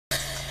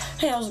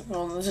Hey, how's it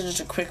going? This is just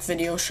a quick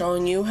video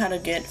showing you how to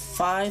get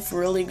 5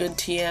 really good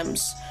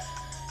TMs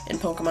in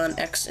Pokemon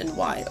X and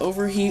Y.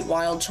 Overheat,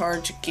 Wild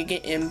Charge,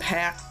 Giga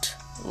Impact,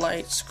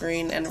 Light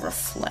Screen, and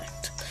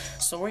Reflect.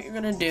 So what you're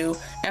going to do,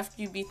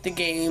 after you beat the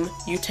game,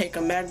 you take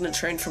a magnet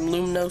train from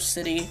Lumino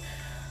City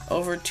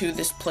over to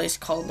this place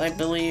called, I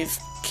believe,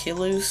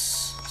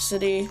 Kilus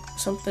City,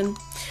 something.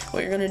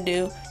 What you're going to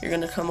do, you're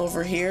going to come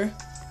over here,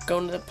 go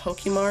into the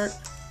Pokemart,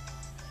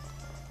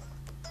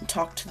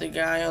 talk to the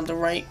guy on the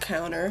right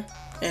counter,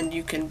 and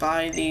you can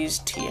buy these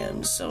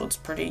TMs, so it's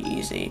pretty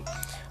easy.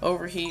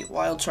 Overheat,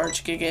 Wild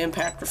Charge, Giga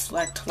Impact,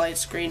 Reflect, Light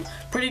Screen,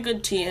 pretty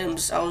good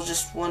TMs. I was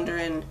just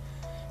wondering,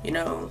 you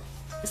know,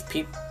 if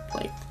people,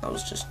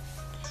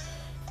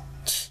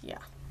 yeah.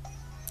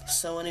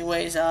 So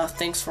anyways,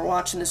 thanks for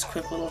watching this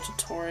quick little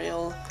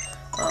tutorial.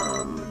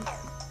 I'm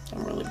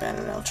really bad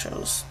at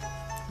outros.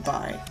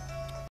 Bye.